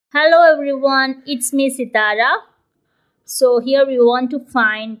Hello everyone, it's me Sitara. So here we want to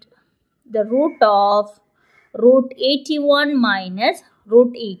find the root of root 81 minus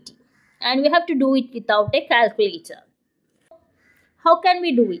root 80, and we have to do it without a calculator. How can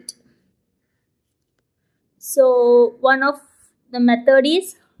we do it? So one of the method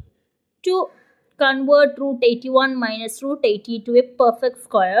is to convert root 81 minus root 80 to a perfect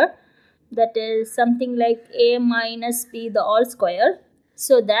square, that is something like a minus b the whole square,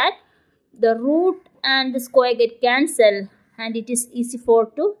 so that the root and the square get cancelled and it is easy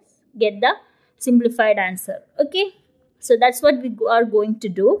to get the simplified answer. Okay, so that's what we are going to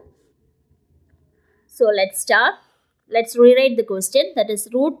do. So let's start. Let's rewrite the question, that is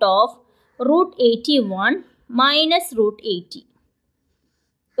root of root 81 minus root 80.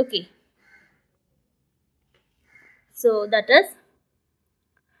 Okay, so that is,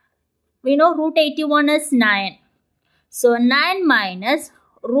 we know root 81 is 9. So 9 minus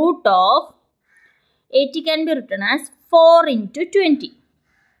root of 80 can be written as 4 into 20.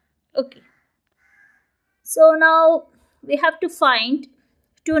 Okay. So now we have to find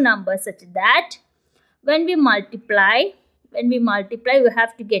two numbers such that when we multiply, we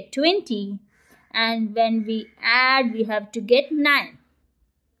have to get 20, and when we add, we have to get 9.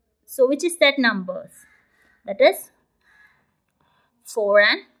 So which is that numbers? That is 4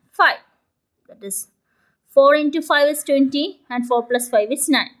 and 5. That is 4 into 5 is 20 and 4 plus 5 is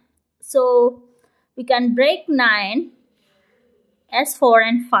 9. So we can break 9 as 4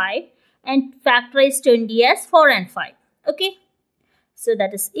 and 5 and factorize 20 as 4 and 5. Okay. So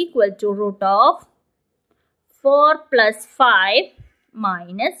that is equal to root of 4 plus 5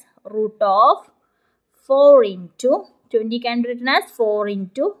 minus root of 4 into 20 can be written as 4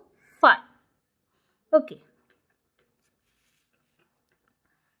 into 5. Okay.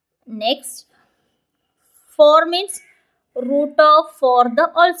 Next, 4 means root of 4 the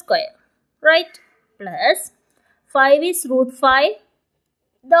whole square, right? Plus 5 is root 5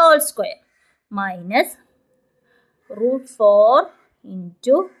 the whole square minus root 4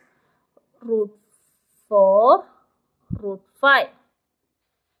 into root 4 root 5.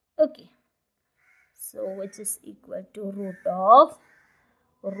 Okay, so which is equal to root of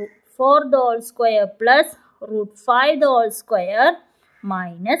root 4 the whole square plus root 5 the whole square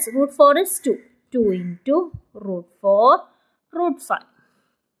minus root 4 is 2. 2 into root 4 root 5.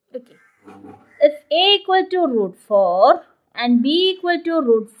 Okay. If a equal to root 4 and b equal to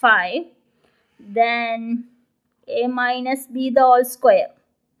root 5, then a minus b the whole square.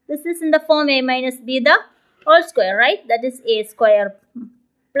 This is in the form a minus b the whole square, right? That is a square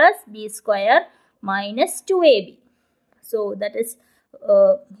plus b square minus 2ab. So that is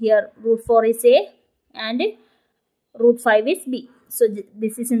here root 4 is a and root 5 is b. So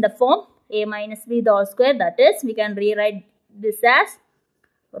this is in the form a minus b the whole square. That is, we can rewrite this as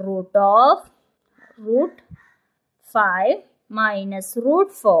root of root 5 minus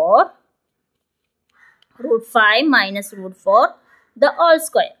root 4 root 5 minus root 4 the whole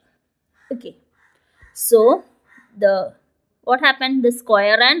square. Okay. So what happened? The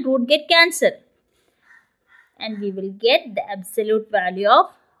square and root get cancelled, and we will get the absolute value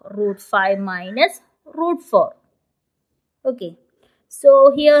of root 5 minus root 4. Okay.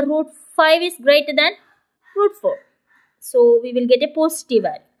 So here root 5 is greater than root 4. So we will get a positive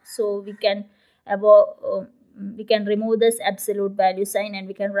value. So we can remove this absolute value sign and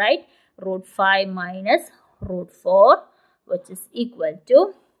we can write root 5 minus root 4, which is equal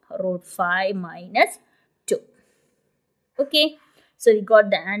to root 5 minus 2. Okay. So we got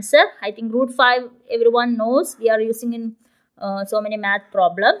the answer. I think root 5 everyone knows, we are using in so many math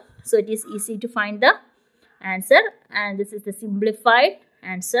problems. So it is easy to find the answer, and this is the simplified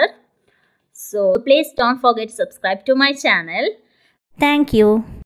answer. So please don't forget to subscribe to my channel. Thank you.